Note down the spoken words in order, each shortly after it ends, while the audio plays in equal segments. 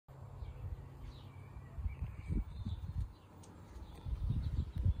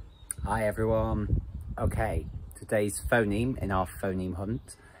Hi everyone. Okay, today's phoneme in our phoneme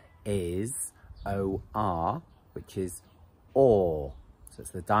hunt is OR, which is OR. So it's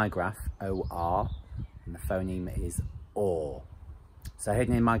the digraph OR and the phoneme is OR. So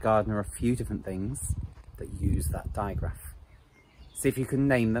hidden in my garden are a few different things that use that digraph. See if you can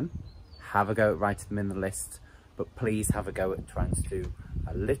name them, have a go at writing them in the list, but please have a go at trying to do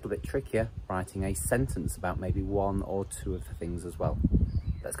a little bit trickier, writing a sentence about maybe one or two of the things as well.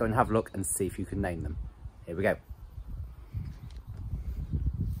 Let's go and have a look and see if you can name them. Here we go.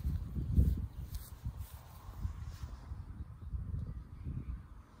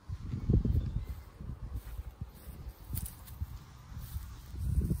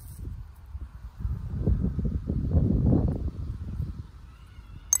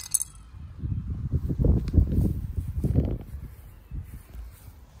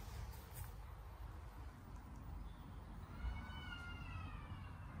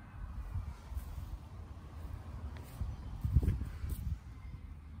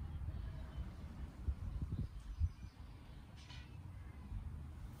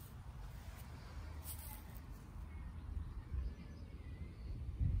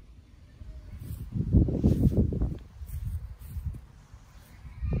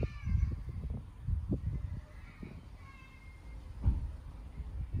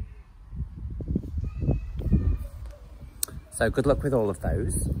 So good luck with all of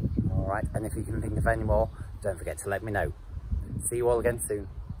those. All right, and if you can think of any more, don't forget to let me know. See you all again soon.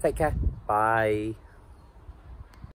 Take care. Bye.